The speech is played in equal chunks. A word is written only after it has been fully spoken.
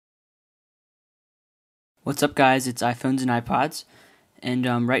What's up, guys? It's iPhones and iPods, and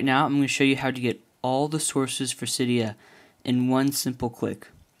right now I'm going to show you how to get all the sources for CYDIA in one simple click.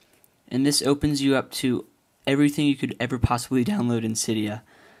 And this opens you up to everything you could ever possibly download in CYDIA,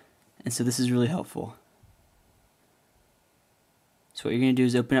 and so this is really helpful. So what you're going to do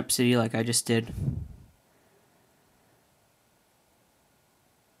is open up CYDIA like I just did.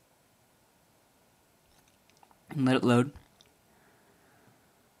 And let it load.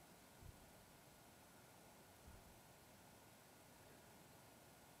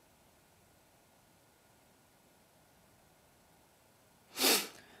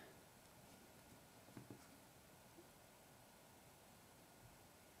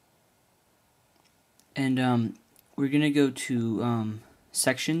 And we're going to go to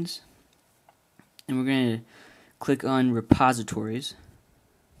sections, and we're going to click on repositories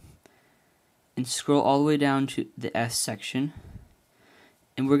and scroll all the way down to the S section,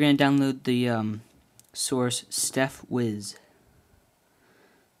 and we're going to download the source StephWiz.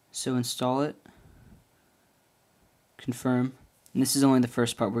 So install it, confirm, and this is only the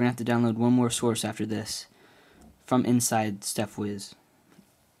first part. We're going to have to download one more source after this from inside StephWiz.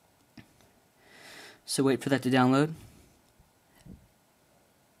 So wait for that to download,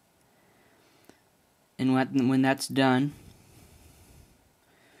 and when that's done,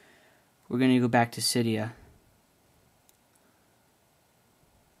 we're going to go back to CYDIA.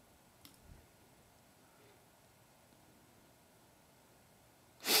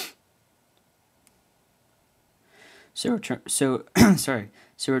 So return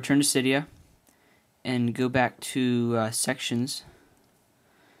to CYDIA and go back to sections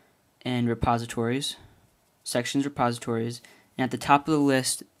and repositories, repositories, and at the top of the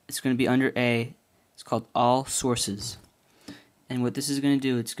list, it's going to be under A. It's called All Sources. And what this is going to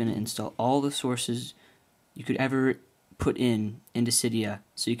do, it's going to install all the sources you could ever put into CYDIA,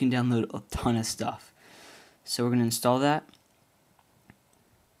 so you can download a ton of stuff. So we're going to install that,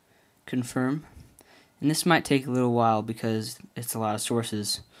 confirm, and this might take a little while because it's a lot of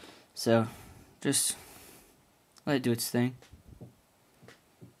sources. So just let it do its thing.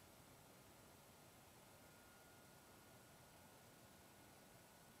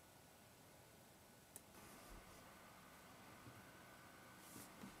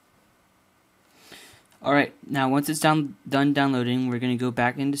 Alright, now once it's done downloading, we're going to go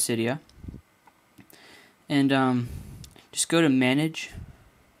back into CYDIA and just go to Manage.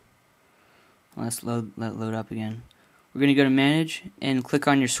 Let's let it load up again. We're going to go to Manage and click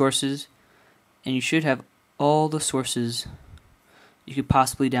on your sources, and you should have all the sources you could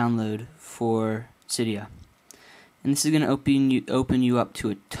possibly download for CYDIA. And this is going to open you up to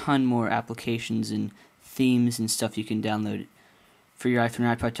a ton more applications and themes and stuff you can download for your iPhone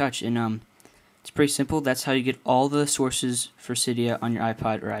or iPod Touch. And it's pretty simple. That's how you get all the sources for CYDIA on your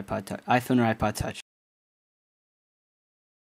iPod or iPhone or iPod Touch.